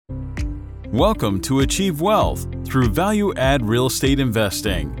Welcome to Achieve Wealth through value-add real estate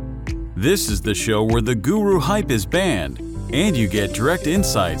investing. This is the show where the guru hype is banned and you get direct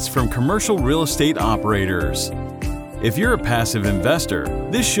insights from commercial real estate operators. If you're a passive investor,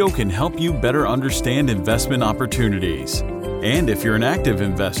 this show can help you better understand investment opportunities. And if you're an active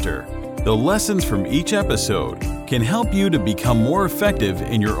investor, the lessons from each episode can help you to become more effective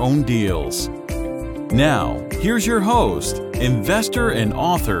in your own deals. Now, here's your host, investor and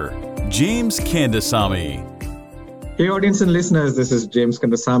author, James Kandasamy. Hey audience and listeners, this is James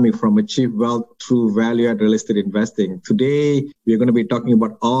Kandasamy from Achieve Wealth through Value-Add Real Estate Investing. Today, we're going to be talking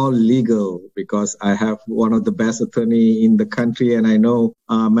about all legal because I have one of the best attorney in the country, and I know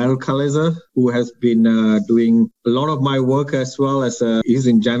Merrill Kalizer, who has been doing a lot of my work as well as he's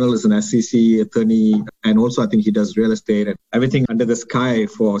in general as an SEC attorney, and also I think he does real estate and everything under the sky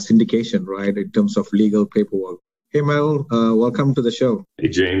for syndication, right, in terms of legal paperwork. Hey, Merrill, welcome to the show. Hey,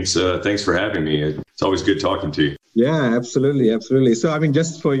 James. Thanks for having me. It's always good talking to you. Yeah, absolutely. So,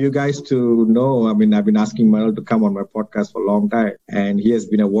 just for you guys to know, I've been asking Merrill to come on my podcast for a long time, and he has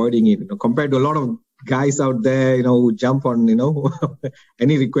been avoiding it, compared to a lot of guys out there, who jump on,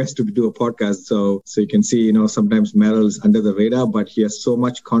 any request to do a podcast. So you can see, sometimes Merrill is under the radar, but he has so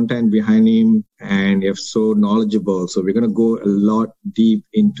much content behind him and he's so knowledgeable. So we're going to go a lot deep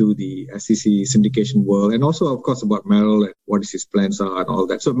into the SEC syndication world and also, of course, about Merrill and what his plans are and all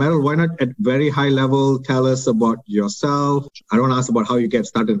that. So Merrill, why not at very high level tell us about yourself? I don't want to ask about how you get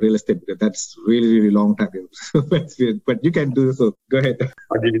started in real estate because that's really, really long time. But you can do so. Go ahead.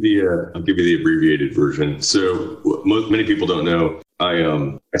 I'll give you the abbreviated version. So many people don't know,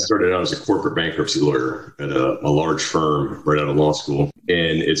 I started out as a corporate bankruptcy lawyer at a large firm right out of law school.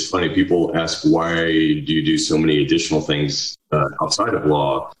 And it's funny, people ask, why do you do so many additional things outside of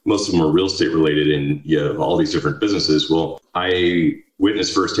law? Most of them are real estate related and you have all these different businesses. Well, I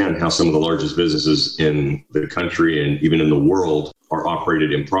witnessed firsthand how some of the largest businesses in the country and even in the world are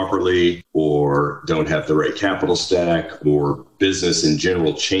operated improperly or don't have the right capital stack, or business in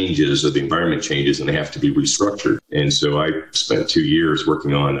general changes or the environment changes and they have to be restructured. And so I spent 2 years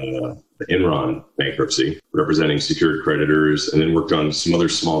working on the Enron bankruptcy, representing secured creditors, and then worked on some other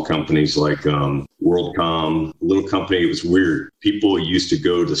small companies like WorldCom, a little company. It was weird. People used to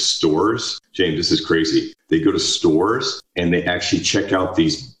go to stores. James, this is crazy. They go to stores and they actually check out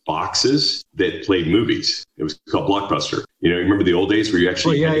these boxes that played movies. It was called Blockbuster. You remember the old days where you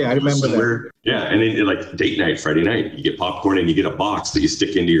actually... I remember that. Yeah, and then like date night, Friday night, you get popcorn and you get a box that you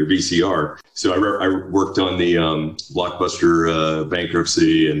stick into your VCR. So I worked on the Blockbuster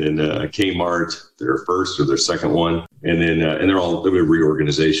bankruptcy, and then Kmart, their first or their second one. And then they were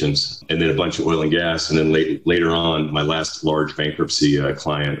reorganizations, and then a bunch of oil and gas. And then later on, my last large bankruptcy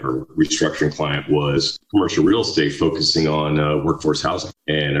client or restructuring client was commercial real estate, focusing on workforce housing.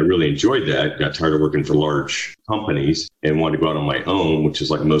 And I really enjoyed that. Got tired of working for large companies and wanted to go out on my own, which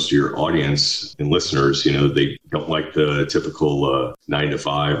is like most of your audience and listeners, they don't like the typical 9 to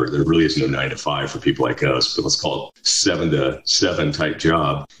 5, or there really is no 9 to 5 for people like us, but let's call it 7 to 7 type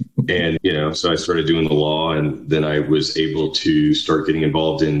job. And, so I started doing the law, and then I was able to start getting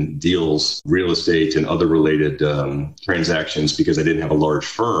involved in deals, real estate and other related transactions, because I didn't have a large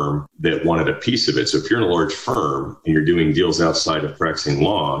firm that wanted a piece of it. So if you're in a large firm and you're doing deals outside of practicing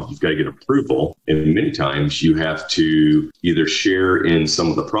law, you've got to get approval. And many times you have to either share in some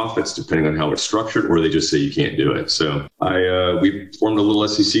of the profits, depending on how it's structured, or they just say you can't do it. So we formed a little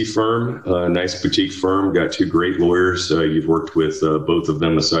SEC firm, a nice boutique firm, got 2 great lawyers. You've worked with both of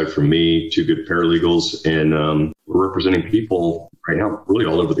them aside from me, 2 good paralegals, and we're representing people right now really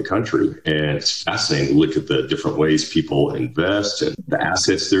all over the country. And it's fascinating to look at the different ways people invest and the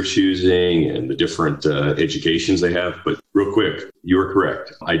assets they're choosing and the different educations they have. But real quick, you are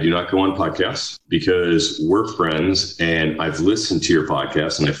correct. I do not go on podcasts because we're friends, and I've listened to your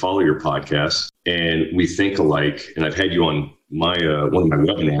podcast and I follow your podcast, and we think alike. And I've had you on my one of my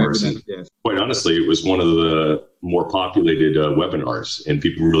webinars, and quite honestly, it was one of the more populated webinars, and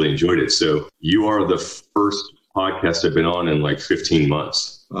people really enjoyed it. So you are the first podcast I've been on in like 15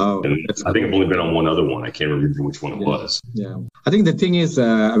 months. Wow. And I think I've only been on one other one. I can't remember which one it was. Yeah. I think the thing is,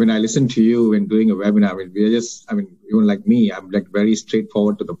 I listened to you when doing a webinar. We're just, even like me, I'm like very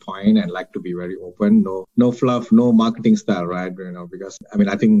straightforward to the point and like to be very open. No fluff, no marketing style, right? Because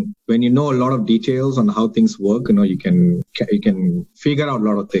I think when you know a lot of details on how things work, you can figure out a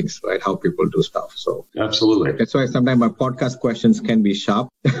lot of things, right? How people do stuff. So absolutely. That's why sometimes my podcast questions can be sharp.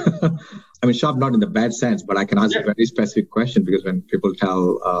 Sharp not in the bad sense, but I can ask a very specific question, because when people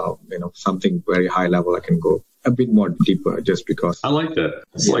tell, something very high level, I can go a bit more deeper just because. I like that.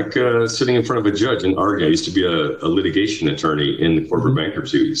 It's like sitting in front of a judge and arguing. I used to be a litigation attorney in the corporate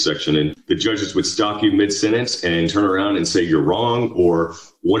bankruptcy section, and the judges would stop you mid-sentence and turn around and say, you're wrong, or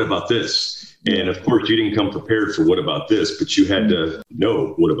what about this? And of course, you didn't come prepared for what about this, but you had to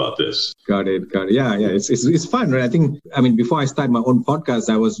know what about this. Got it. Yeah. It's fun, right? I mean, before I started my own podcast,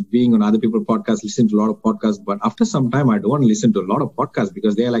 I was being on other people's podcasts, listening to a lot of podcasts. But after some time, I don't want to listen to a lot of podcasts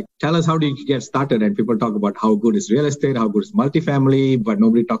because they're like, tell us how do you get started? And people talk about how good is real estate, how good is multifamily, but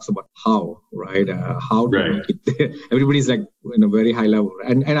nobody talks about how, right? How to make it there. Everybody's like in a very high level.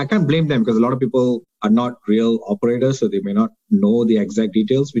 And I can't blame them because a lot of people are not real operators, so they may not know the exact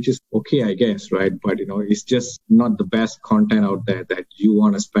details, which is okay, I guess, right? But, it's just not the best content out there that you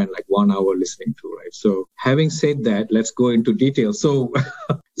want to spend like 1 hour listening to, right? So having said that, let's go into details. So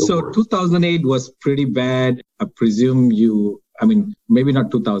 2008 was pretty bad. I presume maybe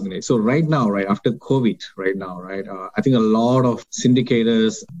not 2008. So right now, right after COVID, I think a lot of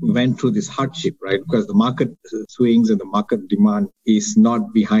syndicators went through this hardship, right? Because the market swings and the market demand is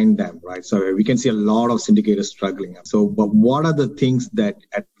not behind them, right? So we can see a lot of syndicators struggling. So, but what are the things that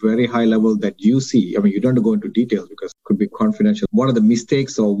at very high level that you see? I mean, you don't have to go into details because it could be confidential. What are the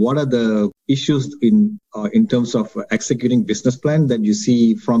mistakes or what are the issues in terms of executing business plan that you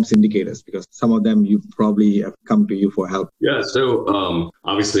see from syndicators? Because some of them you probably have come to you for help. Yeah. So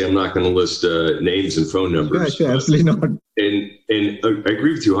obviously, I'm not going to list names and phone numbers. Sure, absolutely not. And I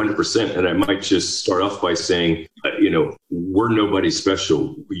agree with you 100%. And I might just start off by saying, we're nobody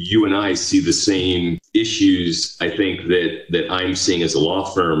special. You and I see the same issues, I think, that I'm seeing as a law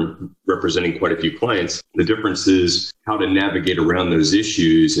firm representing quite a few clients. The difference is how to navigate around those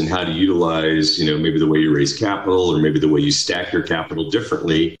issues and how to utilize, maybe the way you raise capital or maybe the way you stack your capital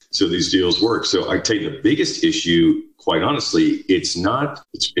differently so these deals work. So I tell you, the biggest issue, quite honestly, it's not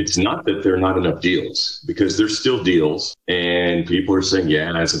that there are not enough deals, because there's still deals and people are saying,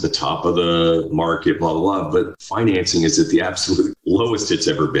 yeah, it's at the top of the market, blah, blah, blah. But financing is at the absolute lowest it's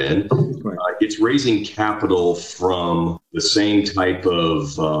ever been. Right. It's raising capital from the same type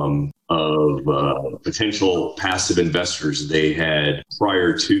of potential passive investors they had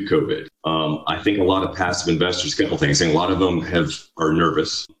prior to COVID. I think a lot of passive investors, a couple things. I think a lot of them are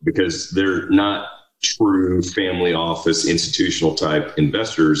nervous because they're not true family office institutional type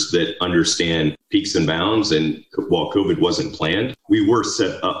investors that understand peaks and bounds. And while COVID wasn't planned, we were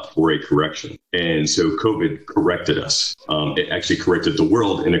set up for a correction. And so COVID corrected us. It actually corrected the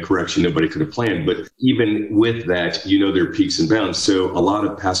world in a correction nobody could have planned. But even with that, there are peaks and bounds. So a lot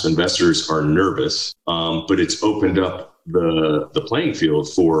of passive investors are nervous, but it's opened up the playing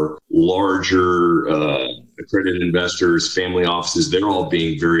field for larger accredited investors, family offices. They're all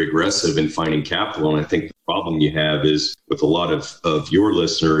being very aggressive in finding capital. And I think the problem you have is with a lot of your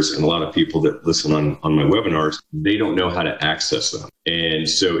listeners and a lot of people that listen on my webinars, they don't know how to access them. And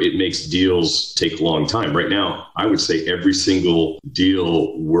so it makes deals take a long time. Right now, I would say every single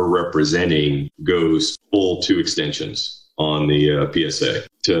deal we're representing goes full 2 extensions on the PSA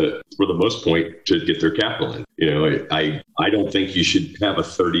for the most point to get their capital in. I don't think you should have a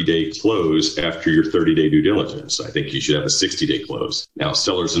 30-day close after your 30-day due diligence. I think you should have a 60-day close. Now,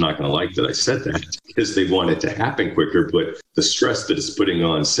 sellers are not going to like that I said that because they want it to happen quicker, but the stress that it's putting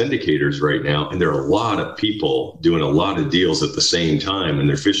on syndicators right now, and there are a lot of people doing a lot of deals at the same time, and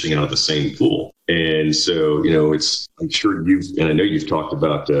they're fishing out of the same pool. And so, I'm sure and I know you've talked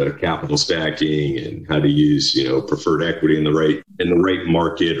about capital stacking and how to use, preferred equity in the right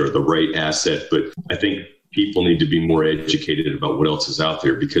market or the right asset. But I think people need to be more educated about what else is out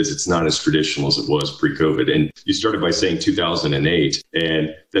there because it's not as traditional as it was pre-COVID. And you started by saying 2008,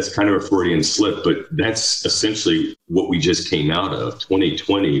 and that's kind of a Freudian slip, but that's essentially what we just came out of.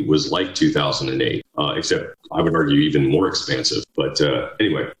 2020 was like 2008, except I would argue even more expansive. But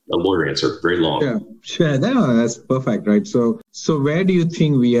anyway, a lawyer answer, very long. Yeah, sure. No, that's perfect, right? So where do you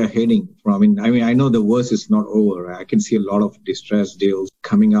think we are heading from? I mean, I know the worst is not over. Right? I can see a lot of distressed deals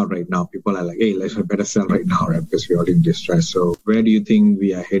coming out right now. People are like, hey, let's better sell right now, right? Because we're all in distress. So where do you think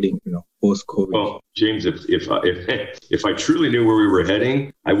we are heading, post-COVID? Well, James, if I truly knew where we were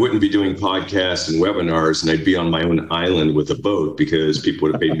heading, I wouldn't be doing podcasts and webinars, and I'd be on my own island with a boat because people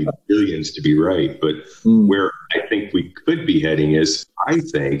would have paid me billions to be right. But where I think we could be heading is, I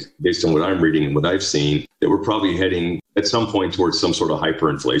think, based on what I'm reading and what I've seen, that we're probably heading at some point towards some sort of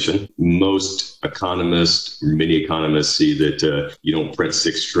hyperinflation. Most economists, many economists see that you don't print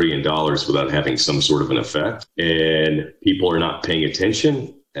 $6 trillion without having some sort of an effect. And people are not paying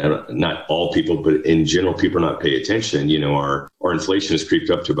attention. And not all people, but in general, people are not paying attention. Our inflation has creeped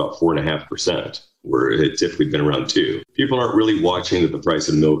up to about 4.5%. where it had typically been around 2. People aren't really watching that the price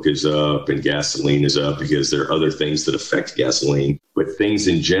of milk is up and gasoline is up because there are other things that affect gasoline, but things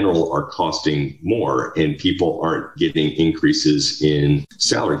in general are costing more and people aren't getting increases in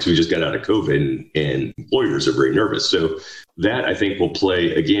salary because we just got out of COVID and employers are very nervous. So that I think will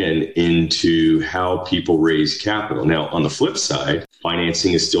play again into how people raise capital. Now, on the flip side,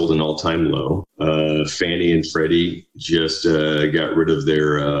 financing is still at an all-time low. Fannie and Freddie just got rid of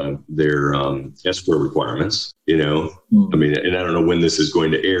their escrow requirements. I mean, and I don't know when this is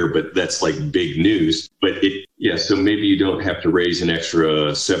going to air, but that's like big news. But so maybe you don't have to raise an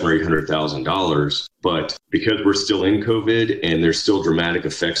extra $700,000 or $800,000. But because we're still in COVID and there's still dramatic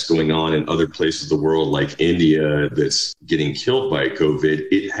effects going on in other places of the world, like India, that's getting killed by COVID,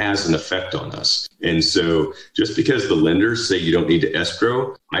 it has an effect on us. And so just because the lenders say you don't need to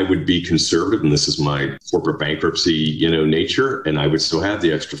escrow, I would be conservative, and this is my corporate bankruptcy, nature, and I would still have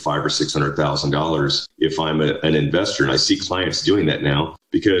the extra $500,000 or $600,000 if I'm an investor. And I see clients doing that now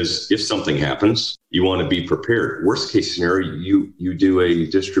because if something happens, you want to be prepared. Worst case scenario, you do a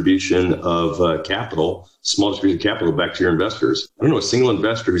distribution of capital, small distribution of capital back to your investors. I don't know a single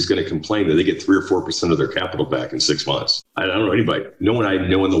investor who's going to complain that they get 3 or 4% of their capital back in 6 months. I don't know anybody. No one I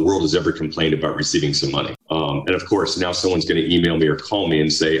know in the world has ever complained about receiving some money. And of course, now someone's going to email me or call me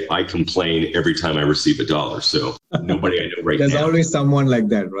and say, I complain every time I receive $1. So nobody I know right There's now. There's always someone like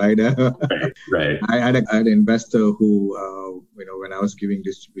that, right? Right. I had an investor who, when I was giving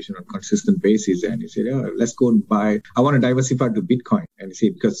distribution on consistent basis, and he said, let's go and buy. I want to diversify to Bitcoin. And he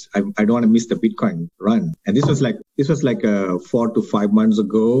said, because I don't want to miss the Bitcoin run. And this was like 4 to 5 months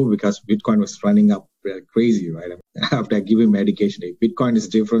ago because Bitcoin was running up crazy, right? After I give him education, Bitcoin is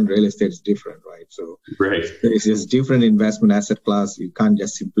different, real estate is different, right? So it's just different investment asset class. You can't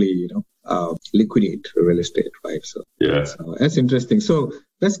just simply, liquidate real estate, right? So that's interesting. So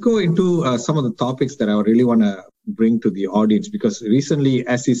let's go into some of the topics that I really want to bring to the audience, because recently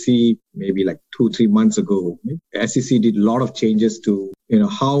SEC, maybe like 2-3 months ago, SEC did a lot of changes to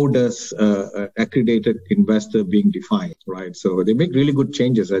how does accredited investor being defined, right? So they make really good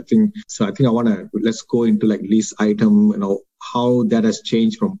changes. I think let's go into like lease item, how that has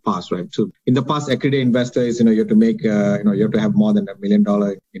changed from past, right? So in the past, accredited investor is, you have to make, you have to have more than $1 million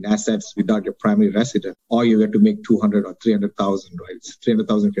in assets without your primary resident, or you have to make 200 or 300,000, right? It's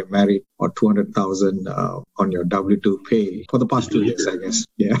 300,000 if you're married, or 200,000 on your W-2 pay for the past 2 years, I guess.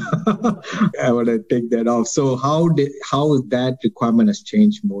 Yeah, I want to take that off. So how that requirement has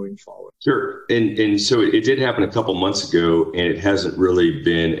changed moving forward? Sure. And so it did happen a couple months ago, and it hasn't really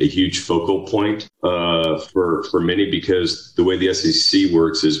been a huge focal point for many, because the way the SEC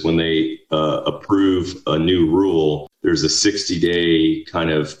works is when they approve a new rule, there's a 60-day kind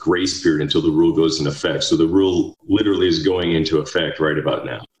of grace period until the rule goes in effect. So the rule literally is going into effect right about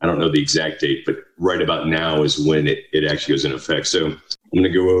now. I don't know the exact date, but right about now is when it actually goes in effect. So I'm going to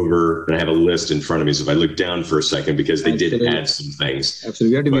go over, and I have a list in front of me. So if I look down for a second, because they did add some things.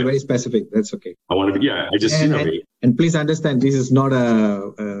 Absolutely. You have to be very specific. That's okay. I want to be, I just, and please understand, this is not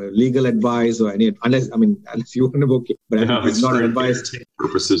a legal advice or any, unless you want to okay, but it's not advice.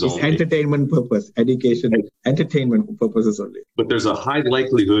 Purposes it's only. Entertainment purpose, education, entertainment purposes only. But there's a high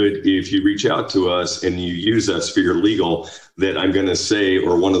likelihood if you reach out to us and you use us for your legal, that I'm going to say,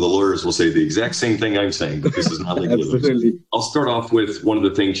 or one of the lawyers will say the exact same thing I'm saying, but this is not legal. Absolutely. I'll start off with one of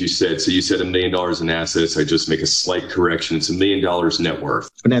the things you said. So you said $1 million in assets. I just make a slight correction. It's $1 million net worth.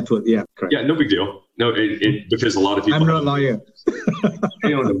 Net worth, yeah, correct. Yeah, no big deal. No, because a lot of people. I'm not a lawyer.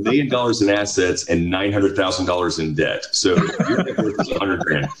 They own $1 million in assets and $900,000 in debt. So your net worth is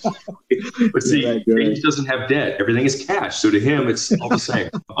 $100,000. But see, James doesn't have debt. Everything is cash. So to him, it's all the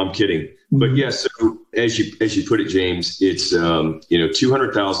same. I'm kidding. But yes, so as you put it, James, it's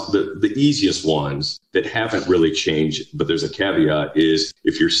 200,000. The easiest ones that haven't really changed, but there's a caveat, is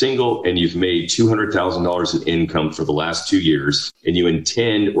if you're single and you've made $200,000 in income for the last 2 years, and you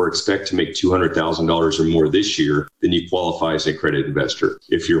intend or expect to make $200,000 or more this year, then you qualify as an accredited investor.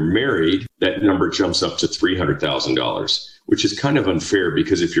 If you're married, that number jumps up to $300,000. Which is kind of unfair,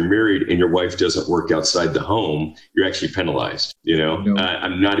 because if you're married and your wife doesn't work outside the home, you're actually penalized. No.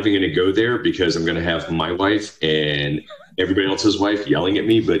 I'm not even going to go there, because I'm going to have my wife and everybody else's wife yelling at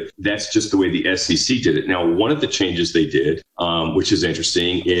me, but that's just the way the SEC did it. Now, one of the changes they did, which is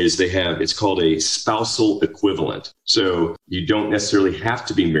interesting, is it's called a spousal equivalent. So you don't necessarily have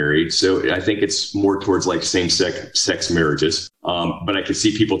to be married. So I think it's more towards like same-sex marriages. But I could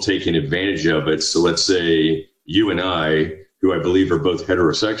see people taking advantage of it. So let's say you and I who I believe are both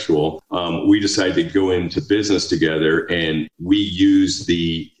heterosexual, we decided to go into business together, and we use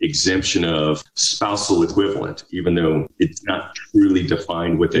the exemption of spousal equivalent, even though it's not truly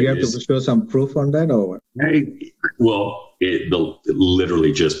defined what that is. You have to show some proof on that, or what? It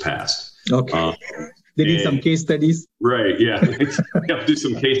literally just passed. Okay. They need some case studies. Right. Yeah. I have to do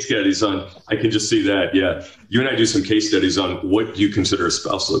some case studies on, I can just see that. Yeah. You and I do some case studies on what you consider a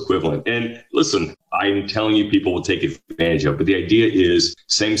spousal equivalent. And listen, I'm telling you, people will take advantage of, but the idea is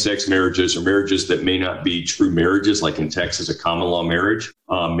same-sex marriages or marriages that may not be true marriages, like in Texas, a common law marriage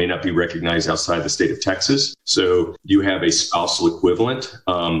may not be recognized outside the state of Texas. So you have a spousal equivalent.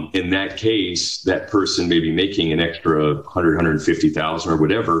 In that case, that person may be making an extra 100, 150,000 or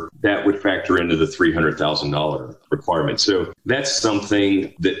whatever. That would factor into the $300,000 requirement. So that's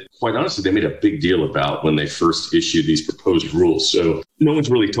something that, quite honestly, they made a big deal about when they first issued these proposed rules. So no one's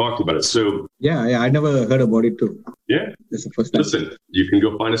really talked about it. So yeah, I never heard about it too. Yeah. That's the first time. Listen, you can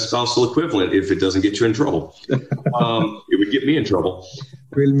go find a spousal equivalent if it doesn't get you in trouble. It would get me in trouble.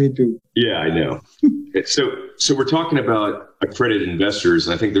 Will me too. Yeah, I know. So we're talking about accredited investors.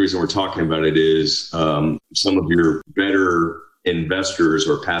 And I think the reason we're talking about it is some of your better investors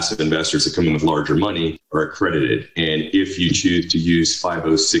or passive investors that come in with larger money are accredited. And if you choose to use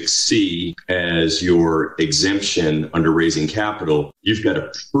 506C as your exemption under raising capital, you've got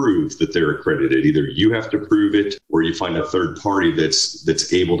to prove that they're accredited. Either you have to prove it or you find a third party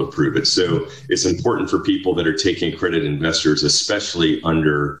that's able to prove it. So it's important for people that are taking accredited investors, especially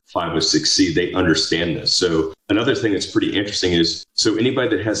under 506C, they understand this. So another thing that's pretty interesting is, so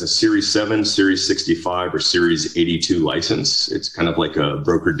anybody that has a Series 7, Series 65, or Series 82 license, it's kind of like a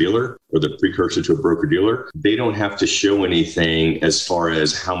broker-dealer or the precursor to a broker-dealer. They don't have to show anything as far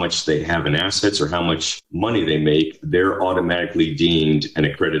as how much they have in assets or how much money they make. They're automatically deemed an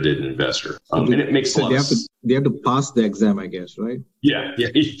accredited investor. And it makes a lot of sense. They have to pass the exam, I guess, right? Yeah.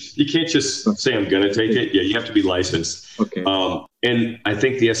 You can't just say, I'm going to take it. Yeah, you have to be licensed. Okay. And I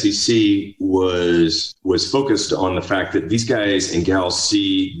think the SEC was focused on the fact that these guys and gals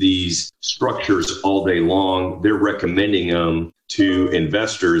see these structures all day long. They're recommending them to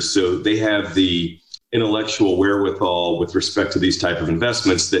investors. So they have the intellectual wherewithal with respect to these type of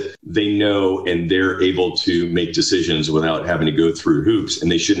investments that they know, and they're able to make decisions without having to go through hoops,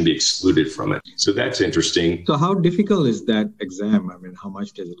 and they shouldn't be excluded from it. So that's interesting. So how difficult is that exam? I mean, how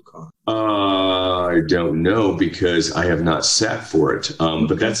much does it cost? I don't know, because I have not sat for it.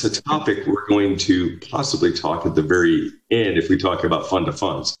 But that's a topic we're going to possibly talk at the very end if we talk about fund to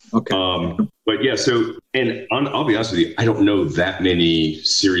funds. Okay. But yeah, I'll be honest with you, I don't know that many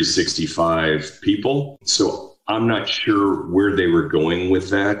Series 65 people. So I'm not sure where they were going with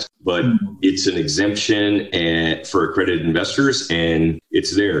that, but it's an exemption for accredited investors, and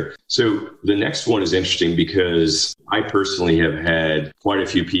it's there. So the next one is interesting because I personally have had quite a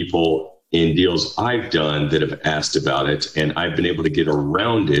few people in deals I've done that have asked about it, and I've been able to get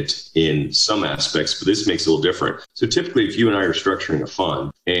around it in some aspects, but this makes it a little different. So typically, if you and I are structuring a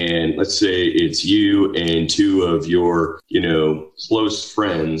fund, and let's say it's you and two of your, close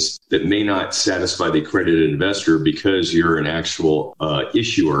friends that may not satisfy the accredited investor because you're an actual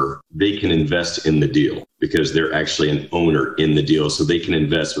issuer, they can invest in the deal because they're actually an owner in the deal. So they can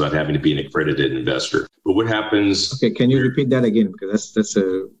invest without having to be an accredited investor. But what happens? Okay, can you repeat that again? Because that's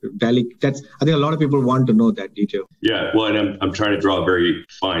I think a lot of people want to know that detail. Yeah, well, and I'm trying to draw a very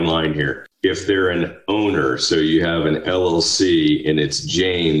fine line here. If they're an owner, so you have an LLC and it's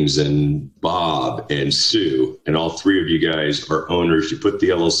James and Bob and Sue, and all three of you guys are owners, you put the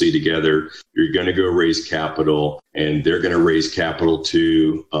LLC together, you're going to go raise capital, and they're going to raise capital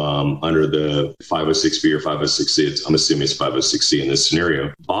to under the 506B or 506C. I'm assuming it's 506C in this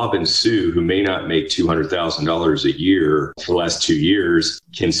scenario. Bob and Sue, who may not make $200,000 a year for the last 2 years,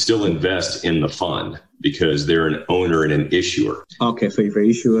 can still invest in the fund because they're an owner and an issuer. Okay, so if you're an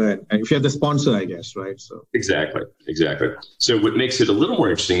issuer, and if you're the sponsor, I guess, right? So Exactly. So what makes it a little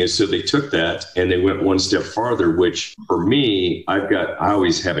more interesting is, so they took that and they went one step farther, which for me, I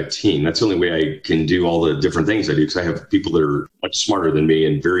always have a team. That's the only way I can do all the different things I do, because I have people that are much smarter than me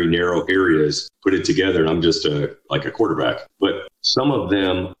in very narrow areas, put it together, and I'm just like a quarterback. But some of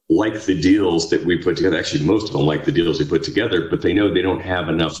them like the deals that we put together. Actually, most of them like the deals we put together, but they know they don't have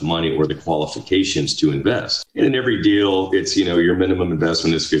enough money or the qualifications to invest. And in every deal, it's, your minimum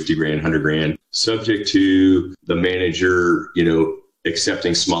investment is 50 grand, 100 grand, subject to the manager,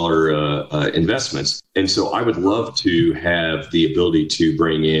 accepting smaller investments. And so I would love to have the ability to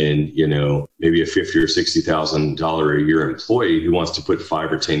bring in, maybe a $50,000 or $60,000 a year employee who wants to put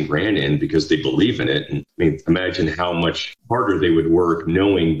 $5 or $10,000 in because they believe in it. And I mean, imagine how much harder they would work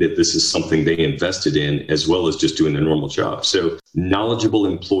knowing that this is something they invested in, as well as just doing their normal job. So knowledgeable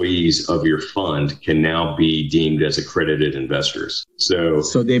employees of your fund can now be deemed as accredited investors. So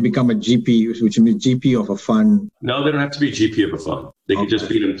they become a GP, which means GP of a fund. No, they don't have to be a GP of a fund. They can just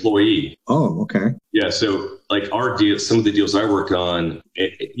be an employee. Oh, okay. Yeah. So like our deal, some of the deals I work on,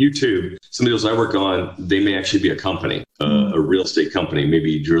 YouTube, some of the deals I work on, they may actually be a company, a real estate company,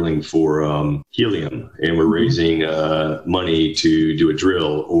 maybe drilling for helium, and we're raising money to do a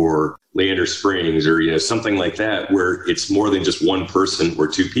drill, or Leander Springs, or something like that, where it's more than just one person or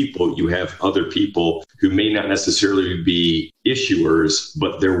two people. You have other people who may not necessarily be issuers,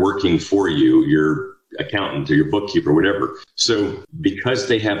 but they're working for you, your accountant or your bookkeeper, whatever. So because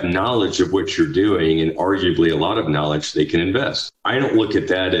they have knowledge of what you're doing, and arguably a lot of knowledge, they can invest. I don't look at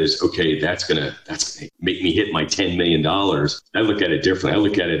that as, okay, that's gonna make me hit my $10 million. I look at it differently. I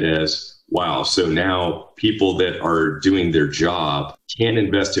look at it as, wow, so now people that are doing their job can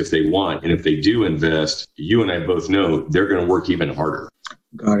invest if they want. And if they do invest, you and I both know they're going to work even harder.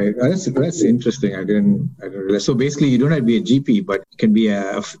 Got it. That's interesting. I didn't realize. So basically, you don't have to be a GP, but you can be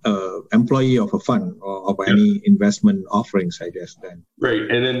a employee of a fund or of any investment offerings, I guess. Then right.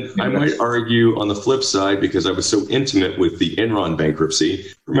 And then I might argue on the flip side, because I was so intimate with the Enron bankruptcy.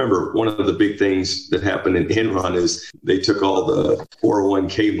 Remember, one of the big things that happened in Enron is they took all the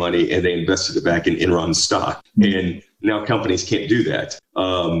 401k money and they invested it back in Enron stock. And now companies can't do that.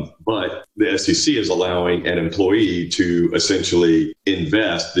 But the SEC is allowing an employee to essentially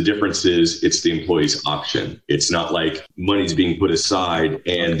invest. The difference is it's the employee's option. It's not like money's being put aside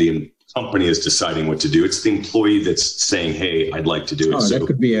and the company is deciding what to do. It's the employee that's saying, hey, I'd like to do it. So that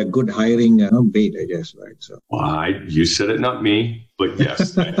could be a good hiring bait, I guess, right? So you said it, not me. But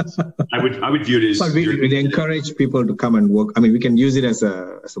yes, I would view it as. But we encourage people to come and work. I mean, we can use it as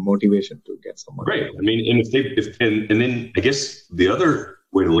a motivation to get someone. Right. I mean, and then I guess the other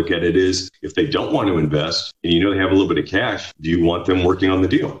way to look at it is, if they don't want to invest and they have a little bit of cash, do you want them working on the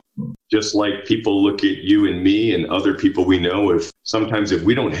deal? Just like people look at you and me and other people we know, if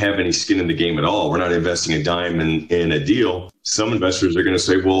we don't have any skin in the game at all, we're not investing a dime in a deal, some investors are going to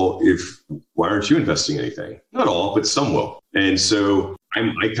say, well, why aren't you investing anything? Not all, but some will. And so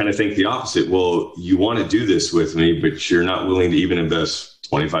I kind of think the opposite. Well, you want to do this with me, but you're not willing to even invest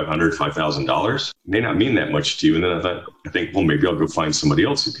 $2,500, $5,000. May not mean that much to you. And then I think, well, maybe I'll go find somebody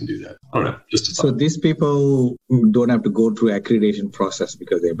else who can do that. I don't know. So these people don't have to go through accreditation process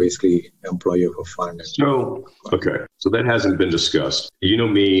because they're basically employee of a fund. So that hasn't been discussed. You know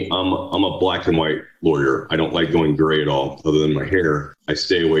me, I'm a black and white lawyer. I don't like going gray at all. Other than my hair, I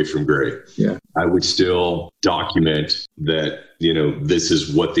stay away from gray. Yeah. I would still document that, this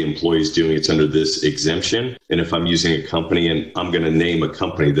is what the employee is doing. It's under this exemption. And if I'm using a company, and I'm going to name a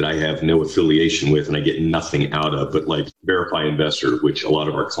company that I have no affiliation with and I get nothing out of, but like Verify Investor, which a lot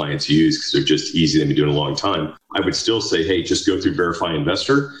of our clients use because they're just easy, they've been doing a long time, I would still say, hey, just go through Verify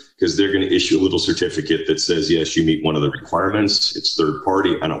Investor, because they're going to issue a little certificate that says, yes, you meet one of the requirements. It's third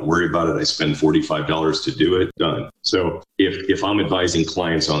party. I don't worry about it. I spend $45 to do it. Done. So if I'm advising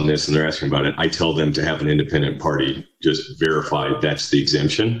clients on this and they're asking about it, I tell them to have an independent party just verify that's the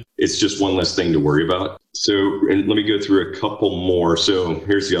exemption. It's just one less thing to worry about. So, and let me go through a couple more. So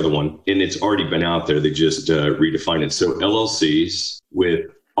here's the other one, and it's already been out there. They just redefined it. So LLCs with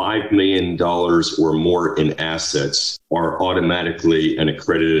 $5 million or more in assets are automatically an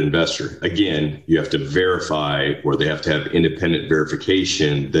accredited investor. Again, you have to verify, or they have to have independent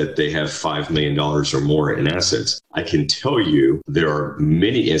verification that they have $5 million or more in assets. I can tell you there are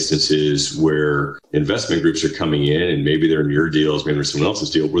many instances where investment groups are coming in, and maybe they're in your deals, maybe they're someone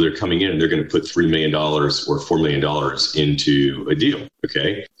else's deal, where they're coming in and they're going to put $3 million or $4 million into a deal.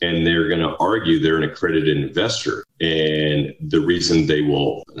 Okay. And they're going to argue they're an accredited investor. And the reason they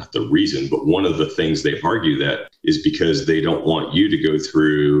will, not the reason, but one of the things they argue that is because they don't want you to go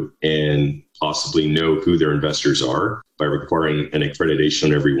through and possibly know who their investors are by requiring an accreditation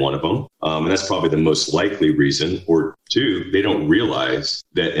on every one of them. And that's probably the most likely reason. Or two, they don't realize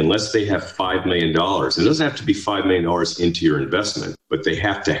that unless they have $5 million, it doesn't have to be $5 million into your investment, but they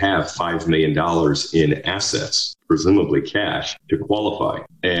have to have $5 million in assets, presumably cash, to qualify.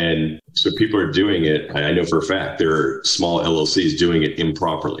 And so people are doing it. I know for a fact there are small LLCs doing it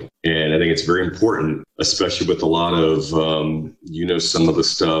improperly. And I think it's very important, especially with a lot of, some of the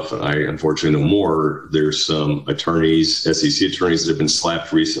stuff, and I unfortunately know more. There's some attorneys, SEC attorneys that have been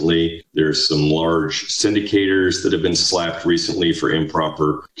slapped recently. There's some large syndicators that have been slapped recently for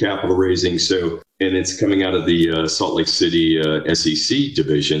improper capital raising. So And it's coming out of the Salt Lake City SEC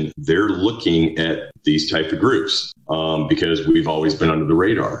division. They're looking at these type of groups because we've always been under the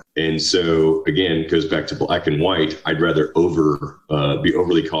radar. And so, again, it goes back to black and white. I'd rather be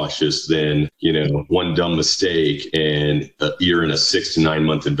overly cautious than, one dumb mistake and you're in a 6 to 9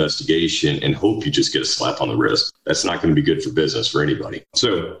 month investigation and hope you just get a slap on the wrist. That's not going to be good for business for anybody.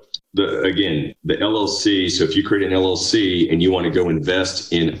 So the LLC. So if you create an LLC and you want to go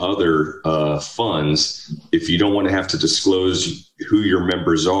invest in other funds, if you don't want to have to disclose who your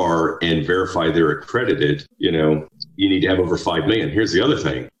members are and verify they're accredited, you need to have over 5 million. Here's the other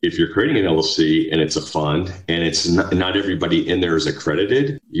thing. If you're creating an LLC and it's a fund and it's not everybody in there is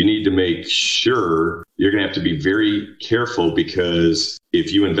accredited, you need to make sure you're going to have to be very careful, because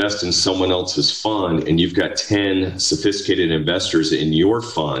if you invest in someone else's fund and you've got 10 sophisticated investors in your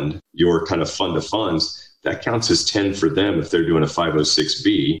fund, your kind of fund of funds, that counts as 10 for them if they're doing a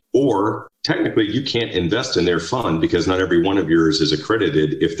 506B, or technically you can't invest in their fund because not every one of yours is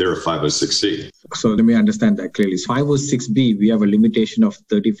accredited if they're a 506C. So let me understand that clearly. 506B, we have a limitation of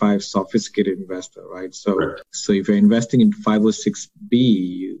 35 sophisticated investor, right? So, Correct. So if you're investing in 506B,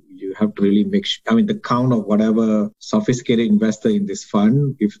 you have to really make sure, the count of whatever sophisticated investor in this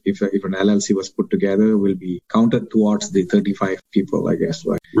fund, if an LLC was put together, will be counted towards the 35 people, I guess,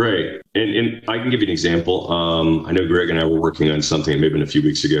 right? Right. And I can give you an example. I know Greg and I were working on something maybe a few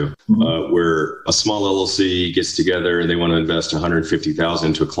weeks ago, where a small LLC gets together and they want to invest $150,000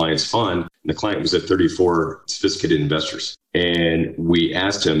 into a client's fund. And the client was at 34 sophisticated investors. And we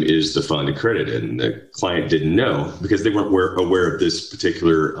asked him, is the fund accredited? And the client didn't know because they weren't aware of this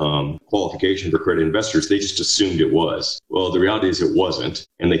particular qualification for accredited investors. They just assumed it was. Well, the reality is it wasn't.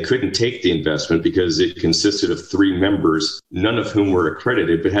 And they couldn't take the investment because it consisted of 3 members, none of whom were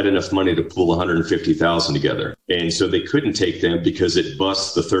accredited, but had enough money to pull $150,000 together. And so they couldn't take them because it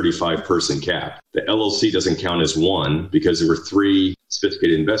busts the 35 person cap. The LLC doesn't count as one because there were 3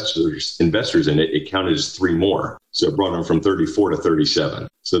 sophisticated investors in it. It counted as 3 more. So it brought them from 34 to 37.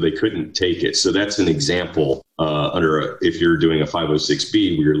 So they couldn't take it. So that's an example if you're doing a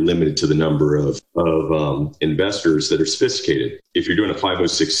 506B, where you're limited to the number of investors that are sophisticated. If you're doing a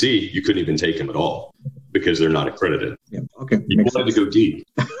 506C, you couldn't even take them at all because they're not accredited. Yeah. Okay. You wanted to go deep.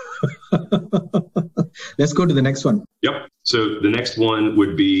 Let's go to the next one. Yep. So the next one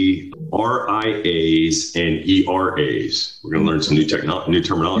would be RIAs and ERAs. We're going to learn some new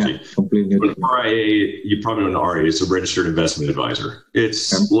terminology. Yeah, completely new. RIA, you probably know an RIA is a registered investment advisor.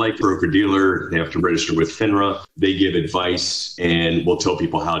 It's like a broker-dealer. They have to register with FINRA. They give advice and will tell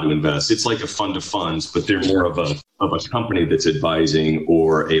people how to invest. It's like a fund of funds, but they're more of a company that's advising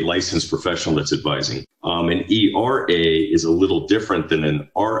or a licensed professional that's advising. An ERA is a little different than an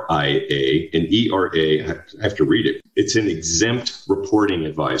RIA. An ERA, I have to read it. It's an exempt reporting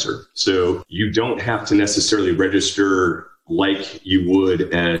advisor. So you don't have to necessarily register like you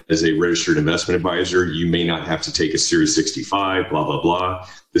would as a registered investment advisor. You may not have to take a Series 65, blah, blah, blah.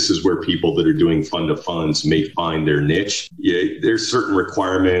 This is where people that are doing fund of funds may find their niche. Yeah, there's certain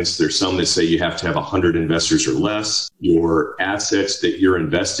requirements. There's some that say you have to have 100 investors or less. Your assets that you're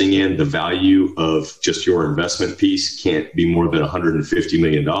investing in, the value of just your investment piece can't be more than $150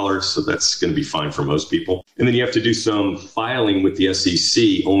 million. So that's going to be fine for most people. And then you have to do some filing with the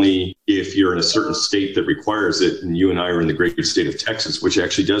SEC only if you're in a certain state that requires it. And you and I are in the great state of Texas, which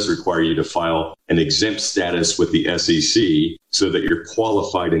actually does require you to file an exempt status with the SEC so that you're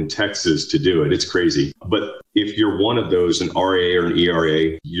qualified in Texas to do it. It's crazy. But if you're one of those, an RIA or an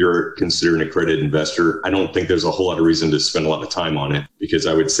ERA, you're considered an accredited investor. I don't think there's a whole lot of reason to spend a lot of time on it, because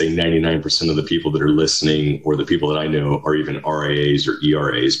I would say 99% of the people that are listening or the people that I know are even RIAs or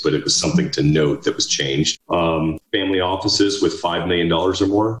ERAs, but it was something to note that was changed. Family offices with $5 million or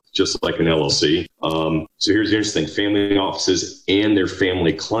more, just like an LLC. So here's the interesting thing, family offices and their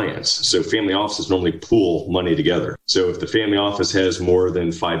family clients. So family offices normally pool money together. So if the family office has more than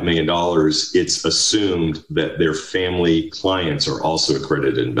 $5 million, it's assumed that their family clients are also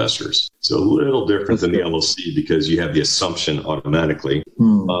accredited investors. So a little different than the LLC because you have the assumption automatically.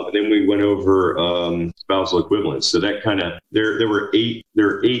 And then we went over spousal equivalents. So that kind of, there are eight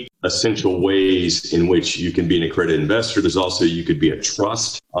essential ways in which you can be an accredited investor. There's also, you could be a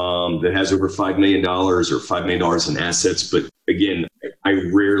trust that has over $5 million or $5 million in assets. But again, I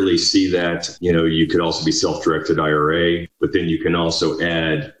rarely see that. You could also be self-directed IRA, but then you can also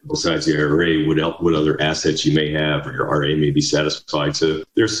add, besides the IRA, what other assets you may have or your RA may be satisfied. So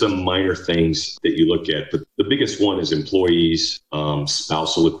there's some minor things that you look at, but the biggest one is employees,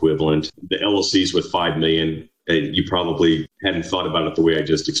 spousal equivalent. The LLCs with $5 million, and you probably hadn't thought about it the way I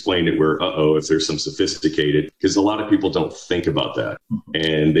just explained it, where, if there's some sophisticated, because a lot of people don't think about that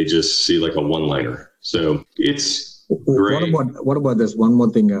and they just see like a one-liner. So it's great. What about this one more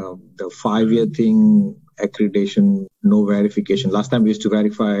thing, the 5-year thing, accreditation, no verification. Last time we used to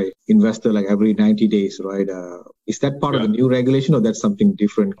verify investor like every 90 days, right? Is that part of the new regulation, or that's something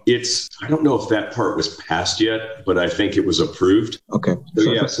different? I don't know if that part was passed yet, but I think it was approved. Okay.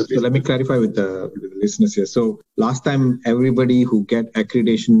 So let me clarify with the listeners here. So last time, everybody who get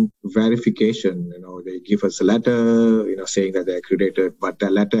accreditation verification, they give us a letter, saying that they're accredited, but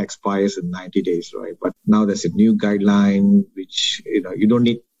the letter expires in 90 days, right? But now there's a new guideline, which, you don't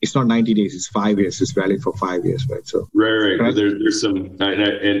need. It's not 90 days, it's 5 years. It's valid for 5 years, right? So right. There's some,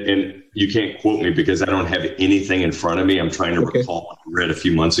 and you can't quote me because I don't have anything in front of me. I'm trying to recall what I read a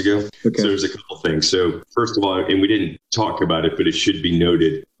few months ago. So there's a couple things. So first of all, and we didn't talk about it, but it should be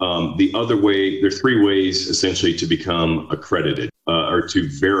noted. The other way, there are 3 ways essentially to become accredited or to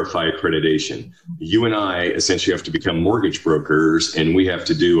verify accreditation. You and I essentially have to become mortgage brokers, and we have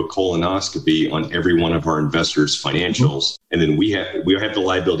to do a colonoscopy on every one of our investors' financials. And then we have the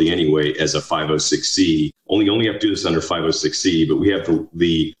liability anyway as a 506C. Only have to do this under 506C, but we have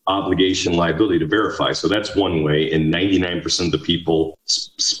the obligation liability to verify. So that's one way. And 99% of the people,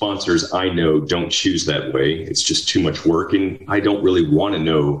 sponsors I know, don't choose that way. It's just too much work. And I don't really want to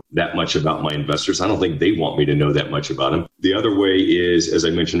know that much about my investors. I don't think they want me to know that much about them. The other way is, as I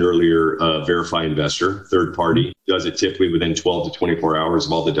mentioned earlier, verify investor, third party, does it typically within 12 to 24 hours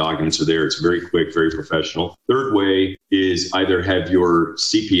of all the documents are there. It's very quick, very professional. Third way is either have your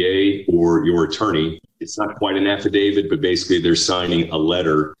CPA or your attorney. It's not quite an affidavit, but basically they're signing a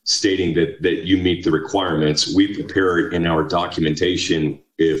letter stating that you meet the requirements. We prepare it in our documentation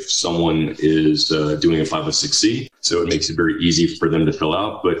if someone is doing a 506C. So it makes it very easy for them to fill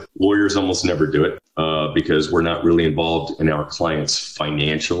out, but lawyers almost never do it because we're not really involved in our clients'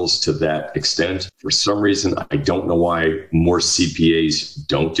 financials to that extent. For some reason, I don't know why more CPAs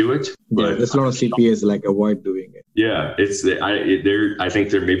don't do it. But there's a lot of CPAs like avoid doing it. Yeah, I think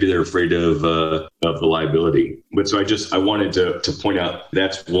they're afraid of the liability. But so I wanted to point out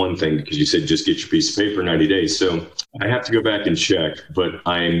that's one thing, because you said just get your piece of paper 90 days. So I have to go back and check, but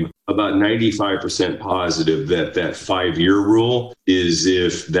I'm about 95% positive that 5-year rule is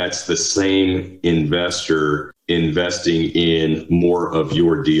if that's the same investor investing in more of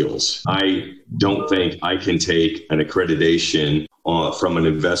your deals. I don't think I can take an accreditation from an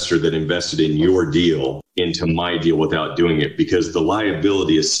investor that invested in your deal into my deal without doing it, because the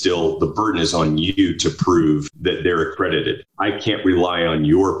liability is still, the burden is on you to prove that they're accredited. I can't rely on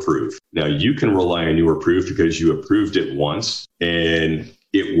your proof. Now, you can rely on your proof because you approved it once and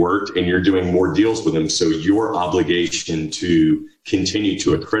it worked and you're doing more deals with them. So your obligation to continue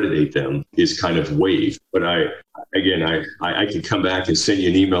to accreditate them is kind of waived. But I can come back and send you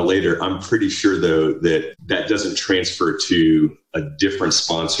an email later. I'm pretty sure, though, that doesn't transfer to a different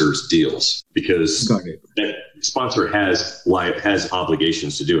sponsor's deals, because that sponsor has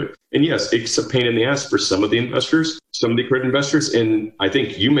obligations to do it. And yes, it's a pain in the ass for some of the investors, some of the accredited investors. And I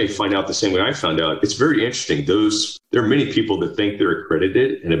think you may find out the same way I found out. It's very interesting. There are many people that think they're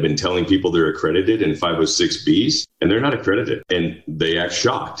accredited and have been telling people they're accredited in 506Bs, and they're not accredited. And they act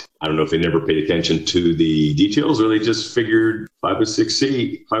shocked. I don't know if they never paid attention to the details or they just figured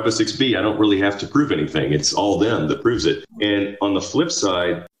 506B, I don't really have to prove anything. It's all them that proves it. And on the flip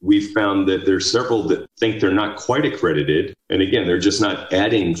side, we've found that there's several that think they're not quite accredited. And again, they're just not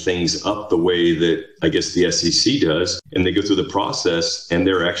adding things up the way that I guess the SEC does. And they go through the process and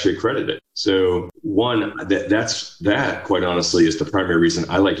they're actually accredited. So that quite honestly is the primary reason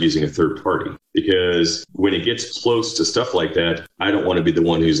I like using a third party, because when it gets close to stuff like that, I don't want to be the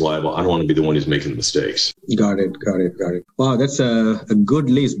one who's liable. I don't want to be the one who's making mistakes. Got it. Wow, that's a good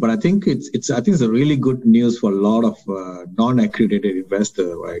list. But I think it's a really good news for a lot of non-accredited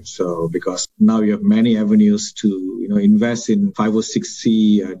investors, right? So because now you have many avenues to invest in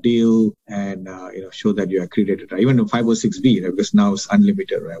 506C deal and show that you're accredited. Even in 506B, right? Because now it's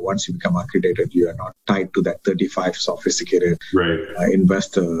unlimited, right? Once you become accredited, you are not tied to that 35 sophisticated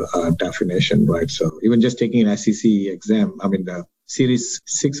investor definition, right? So even just taking an SEC exam, the Series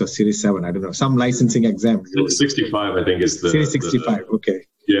 6 or Series 7, I don't know, some licensing exam. 65, I think, is the Series 65. Okay.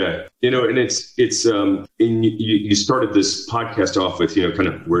 Yeah, and it's you started this podcast off with kind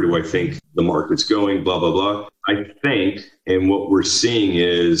of where do I think the market's going, blah, blah, blah. I think, and what we're seeing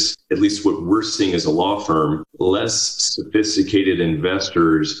is, at least what we're seeing as a law firm, less sophisticated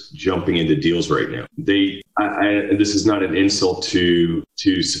investors jumping into deals right now. And this is not an insult to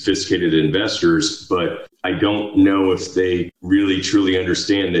sophisticated investors, but I don't know if they really truly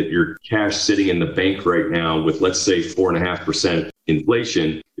understand that your cash sitting in the bank right now with, let's say, 4.5%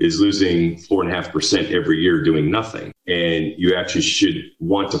 inflation is losing 4.5% every year doing nothing. And you actually should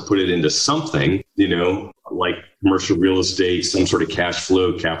want to put it into something, like commercial real estate, some sort of cash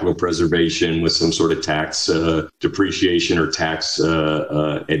flow, capital preservation with some sort of tax depreciation or tax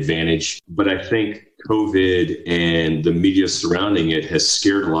advantage. But I think COVID and the media surrounding it has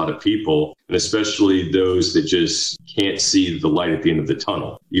scared a lot of people, and especially those that just can't see the light at the end of the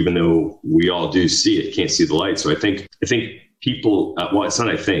tunnel, even though we all do see it, can't see the light. So I think people, it's not,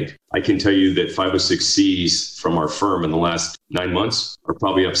 I can tell you that 506Cs from our firm in the last 9 months are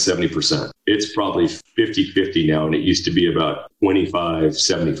probably up 70%. It's probably 50-50 now, and it used to be about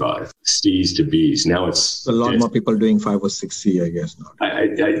 25-75 C's to B's. Now it's a lot more people doing 506C, I guess. Now.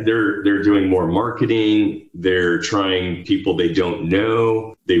 They're doing more marketing. They're trying people they don't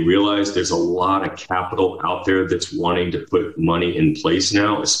know. They realize there's a lot of capital out there that's wanting to put money in place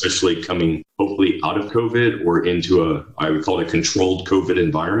now, especially coming hopefully out of COVID or into I would call it a controlled COVID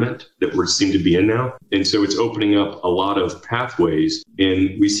environment that we seem to be in now. And so it's opening up a lot of pathways.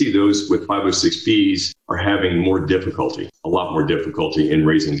 And we see those with 506Bs are having a lot more difficulty in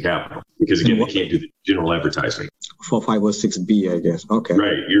raising capital because, again, they can't do the general advertising. For 506B, I guess. Okay.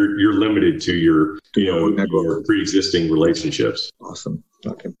 Right. You're limited to your pre-existing relationships. Awesome.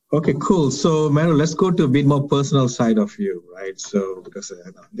 Okay, cool. So, Merrill, let's go to a bit more personal side of you, right? So, because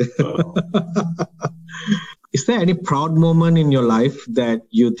is there any proud moment in your life that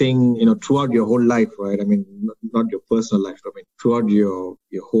you think, throughout your whole life, right? I mean, not your personal life, I mean, throughout your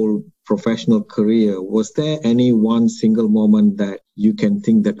whole professional career, was there any one single moment that you can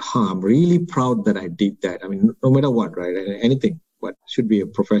think that, I'm really proud that I did that? I mean, no matter what, right? Anything. But should be a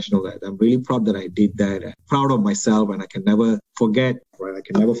professional that I'm really proud that I did that. I'm proud of myself, and I can never forget, right? I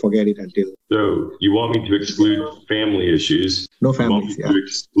can never forget it until. So you want me to exclude family issues? No families, you want me to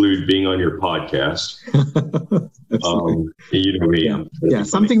exclude being on your podcast? You know me. Yeah.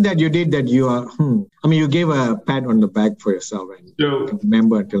 Something that you did that you are, I mean, you gave a pat on the back for yourself and you can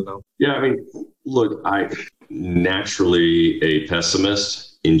remember until now. Yeah, I mean, look, I naturally a pessimist.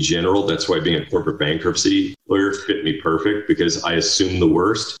 In general, that's why being a corporate bankruptcy lawyer fit me perfect because I assume the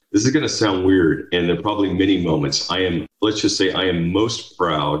worst. This is going to sound weird, and there are probably many moments. Let's just say I am most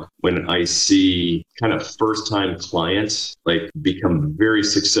proud when I see kind of first-time clients become very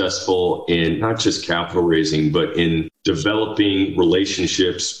successful in not just capital raising, but in developing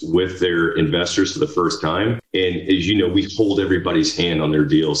relationships with their investors for the first time. And as you know, we hold everybody's hand on their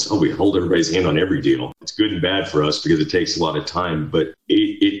deals. We hold everybody's hand on every deal. It's good and bad for us because it takes a lot of time, but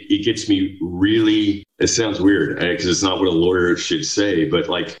it gets me really, it sounds weird because it's not what a lawyer should say, but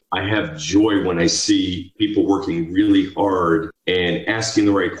I have joy when I see people working really hard and asking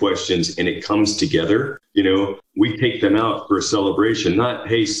the right questions and it comes together. We take them out for a celebration, not,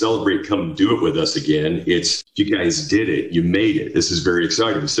 hey, celebrate, come do it with us again. It's, you guys did it. You made it. This is very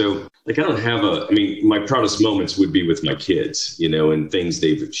exciting. So I don't have my proudest moments would be with my kids, and things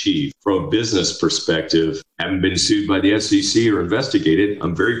they've achieved. From a business perspective, haven't been sued by the SEC or investigated.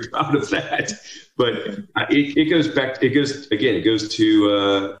 I'm very proud of that. But it goes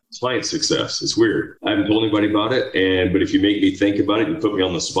to client success. It's weird. I haven't told anybody about it. But if you make me think about it, you put me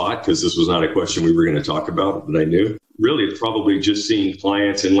on the spot because this was not a question we were going to talk about that I knew. Really, it's probably just seeing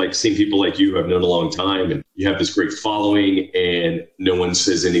clients and seeing people like you I've known a long time, and you have this great following and no one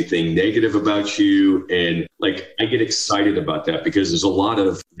says anything negative about you. And I get excited about that because there's a lot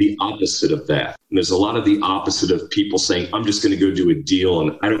of the opposite of that. And there's a lot of the opposite of people saying, I'm just going to go do a deal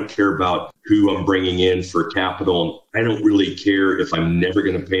and I don't care about who I'm bringing in for capital. I don't really care if I'm never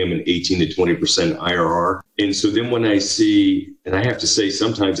going to pay them an 18 to 20% IRR. And so then when I see, and I have to say,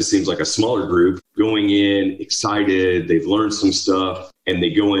 sometimes it seems like a smaller group going in excited, they've learned some stuff, and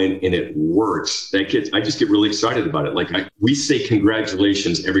they go in and it works. I just get really excited about it. We say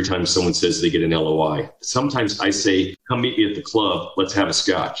congratulations every time someone says they get an LOI. Sometimes I say, come meet me at the club. Let's have a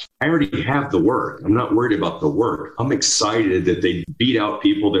scotch. I already have the work. I'm not worried about the work. I'm excited that they beat out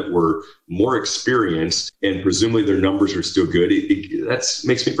people that were more experienced and presumably their numbers are still good. That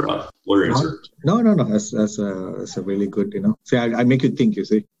makes me proud. Lawyer answer. No. That's a really good, See, I make you think, you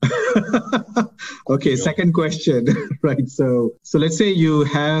see. Okay, second question, right? So let's say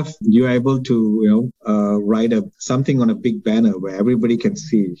you're able to, write something on a big banner where everybody can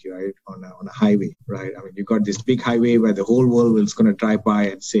see, right? On a highway, right? I mean, you got this big highway where the whole world is going to drive by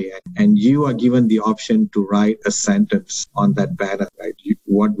and say, and you are given the option to write a sentence on that banner, right?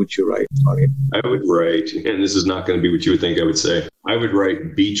 What would you write on it? I would write, and this is not going to be what you would think I would say, I would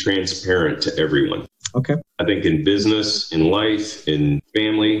write, be transparent to everyone. Okay. I think in business, in life, in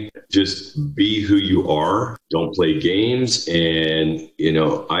family, just be who you are. Don't play games. And,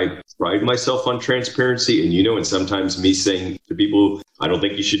 I pride myself on transparency. And, sometimes me saying to people, I don't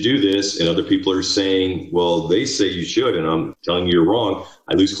think you should do this. And other people are saying, well, they say you should. And I'm telling you you're wrong.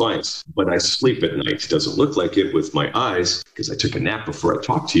 I lose clients, but I sleep at night. It doesn't look like it with my eyes because I took a nap before I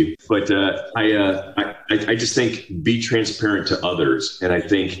talked to you. But I just think be transparent to others. And I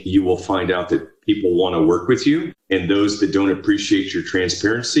think you will find out that people want to work with you. And those that don't appreciate your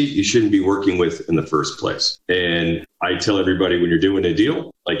transparency, you shouldn't be working with in the first place. And I tell everybody when you're doing a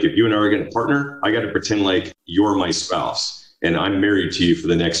deal, like if you and I are going to partner, I got to pretend like you're my spouse and I'm married to you for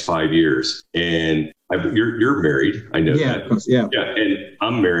the next 5 years. And you're married. I know that. Of course, yeah. And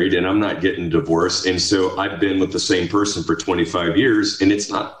I'm married and I'm not getting divorced. And so I've been with the same person for 25 years. And it's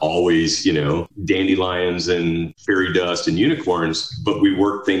not always, dandelions and fairy dust and unicorns, but we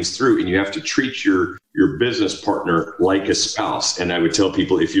work things through, and you have to treat your business partner like a spouse. And I would tell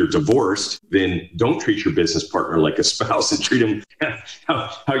people, if you're divorced, then don't treat your business partner like a spouse and treat them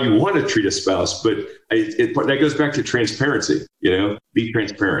how you want to treat a spouse. But that goes back to transparency, be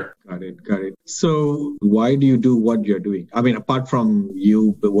transparent. Got it. So why do you do what you're doing? I mean, apart from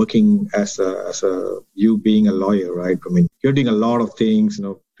you working as you being a lawyer, right? I mean, you're doing a lot of things,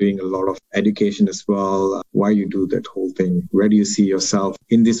 doing a lot of education as well. Why you do that whole thing? Where do you see yourself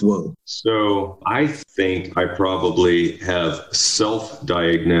in this world? So I think I probably have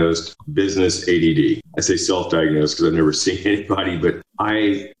self-diagnosed business ADD. I say self-diagnosed because I've never seen anybody, but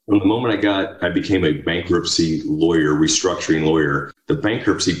from the moment I became a bankruptcy lawyer, restructuring lawyer, the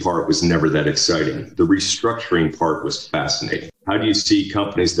bankruptcy part was never that exciting. The restructuring part was fascinating. How do you see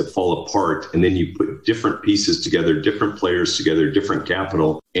companies that fall apart and then you put different pieces together, different players together, different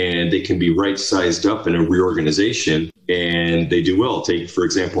capital, and they can be right-sized up in a reorganization and they do well? Take, for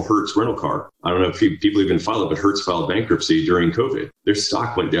example, Hertz Rental Car. I don't know if people even filed it, but Hertz filed bankruptcy during COVID. Their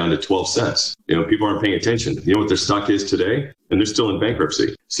stock went down to 12 cents. People aren't paying attention. You know what their stock is today? And they're still in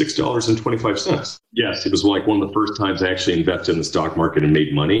bankruptcy, $6.25. Yes, it was like one of the first times I actually invested in the stock market and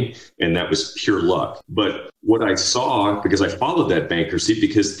made money. And that was pure luck. But what I saw, because I followed that bankruptcy,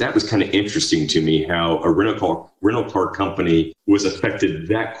 because that was kind of interesting to me, how a rental car company was affected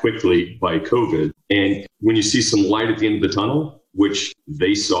that quickly by COVID. And when you see some light at the end of the tunnel, which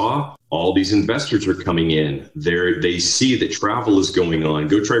they saw, all these investors are coming in. They see that travel is going on.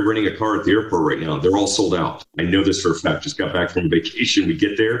 Go try renting a car at the airport right now. They're all sold out. I know this for a fact. Just got back from vacation. We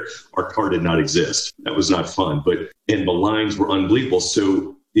get there. Our car did not exist. That was not fun. And the lines were unbelievable.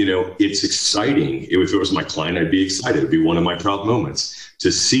 So, it's exciting. If it was my client, I'd be excited. It'd be one of my proud moments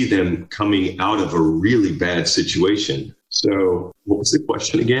to see them coming out of a really bad situation. So what was the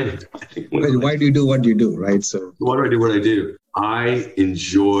question again? Why do you do what you do, right? So why do I do what I do? I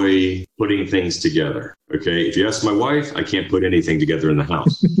enjoy putting things together. Okay. If you ask my wife, I can't put anything together in the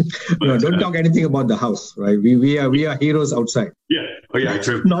house. No, don't talk anything about the house, right? We are heroes outside. Yeah. Oh yeah.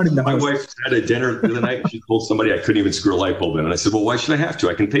 Not in the house. My wife had a dinner the other night. She told somebody I couldn't even screw a light bulb in. And I said, well, why should I have to?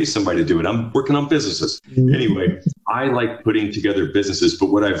 I can pay somebody to do it. I'm working on businesses. Mm-hmm. Anyway, I like putting together businesses, but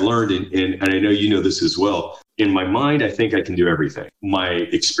what I've learned, and I know you know this as well, in my mind, I think I can do everything. My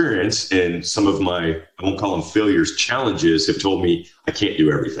experience and some of my, I won't call them failures, challenges have told me I can't do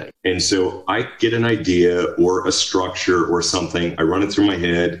everything. And so I get an idea or a structure or something. I run it through my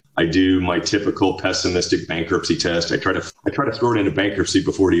head. I do my typical pessimistic bankruptcy test. I try to throw it into bankruptcy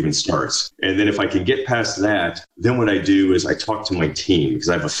before it even starts. And then if I can get past that, then what I do is I talk to my team, because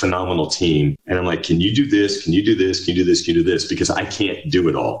I have a phenomenal team. And I'm like, can you do this? Can you do this? Can you do this? Can you do this? Because I can't do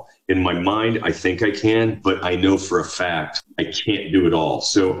it all. In my mind, I think I can, but I know for a fact I can't do it all.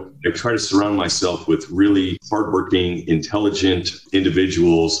 So I try to surround myself with really hardworking, intelligent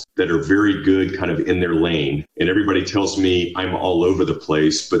individuals that are very good kind of in their lane. And everybody tells me I'm all over the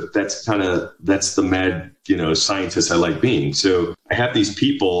place, but that's the mad, scientist I like being. So I have these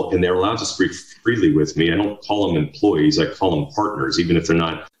people and they're allowed to speak freely with me. I don't call them employees. I call them partners. Even if they're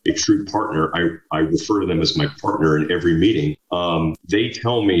not a true partner, I refer to them as my partner in every meeting. They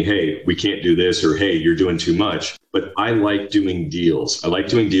tell me, hey, we can't do this, or hey, you're doing too much. But I like doing deals. I like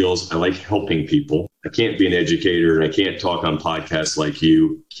helping people. I can't be an educator and I can't talk on podcasts like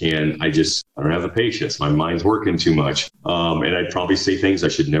you can. I don't have the patience. My mind's working too much. And I'd probably say things I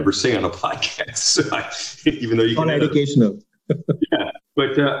should never say on a podcast. Even though you can. Not educational. Yeah.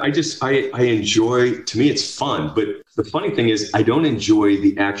 But I enjoy, to me, it's fun. But the funny thing is, I don't enjoy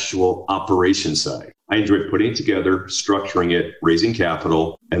the actual operation side. I enjoy putting it together, structuring it, raising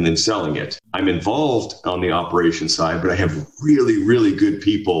capital, and then selling it. I'm involved on the operation side, but I have really, really good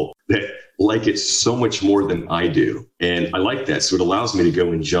people that like it so much more than I do. And I like that. So it allows me to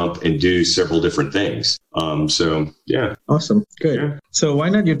go and jump and do several different things. Yeah. Awesome. Good. Yeah. So why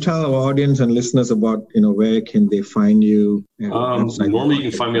not you tell our audience and listeners about, where can they find you? Normally you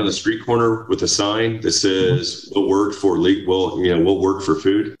can find me on the street corner with a sign that says, we'll work for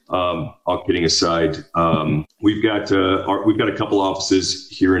food. All kidding aside, we've got a couple offices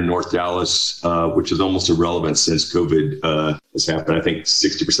here in North Dallas, which is almost irrelevant since COVID has happened. I think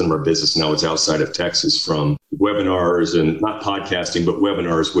 60% of our business now is outside of Texas from webinars and not podcasting, but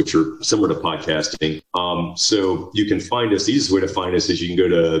webinars, which are similar to podcasting. So you can find us. The easiest way to find us is you can go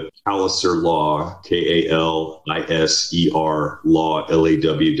to Kaliser Law, KALISER Law,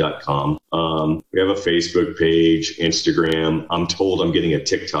 LAW.com. We have a Facebook page, Instagram. I'm told I'm getting a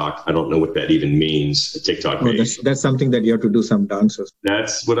TikTok. I don't know what that even means, a TikTok page. That's something that you have to do some dances.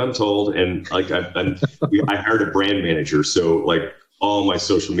 That's what I'm told. And I hired a brand manager. So all my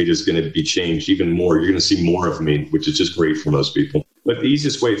social media is going to be changed even more. You're going to see more of me, which is just great for most people. But the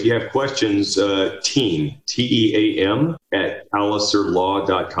easiest way, if you have questions, team, TEAM at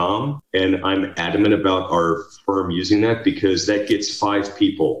KaliserLaw.com. And I'm adamant about our firm using that because that gets 5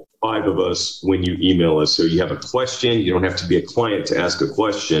 people. 5 of us when you email us. So you have a question, you don't have to be a client to ask a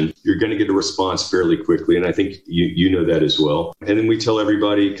question. You're going to get a response fairly quickly. And I think you know that as well. And then we tell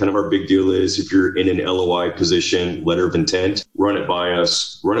everybody kind of our big deal is if you're in an LOI position, letter of intent, run it by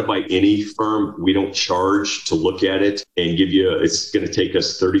us, run it by any firm. We don't charge to look at it and give you, it's going to take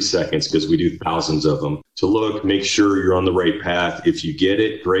us 30 seconds because we do thousands of them to look, make sure you're on the right path. If you get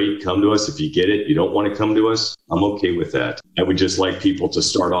it, great, come to us. If you get it, you don't want to come to us, I'm okay with that. I would just like people to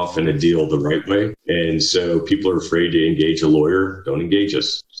start off in a deal the right way. And so people are afraid to engage a lawyer. Don't engage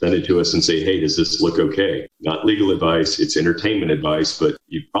us. Send it to us and say, hey, does this look okay? Not legal advice. It's entertainment advice, but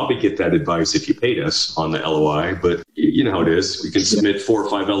you probably get that advice if you paid us on the LOI. But you know how it is. We can submit 4 or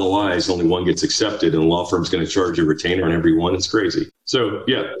 5 LOIs. Only one gets accepted and the law firm's going to charge you a retainer on every one. It's crazy. So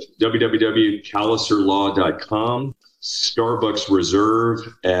yeah, www.KaliserLaw.com. Starbucks Reserve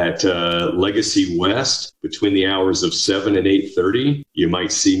at Legacy West between the hours of 7 and 8:30. You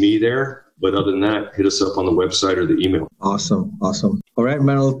might see me there. But other than that, hit us up on the website or the email. Awesome. All right,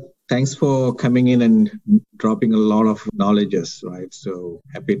 Merrill. Thanks for coming in and dropping a lot of knowledges, right? So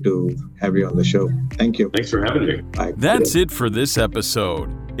happy to have you on the show. Thank you. Thanks for having me. Bye. That's it for this episode.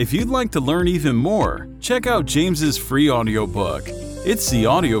 If you'd like to learn even more, check out James's free audiobook. It's the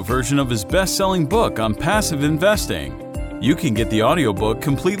audio version of his best-selling book on passive investing. You can get the audiobook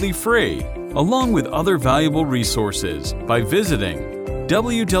completely free, along with other valuable resources by visiting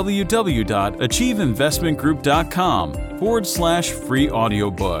www.achieveinvestmentgroup.com/free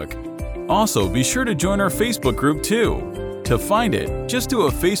audiobook. Also, be sure to join our Facebook group too. To find it, just do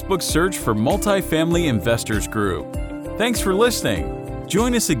a Facebook search for Multifamily Investors Group. Thanks for listening.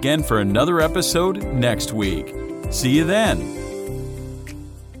 Join us again for another episode next week. See you then.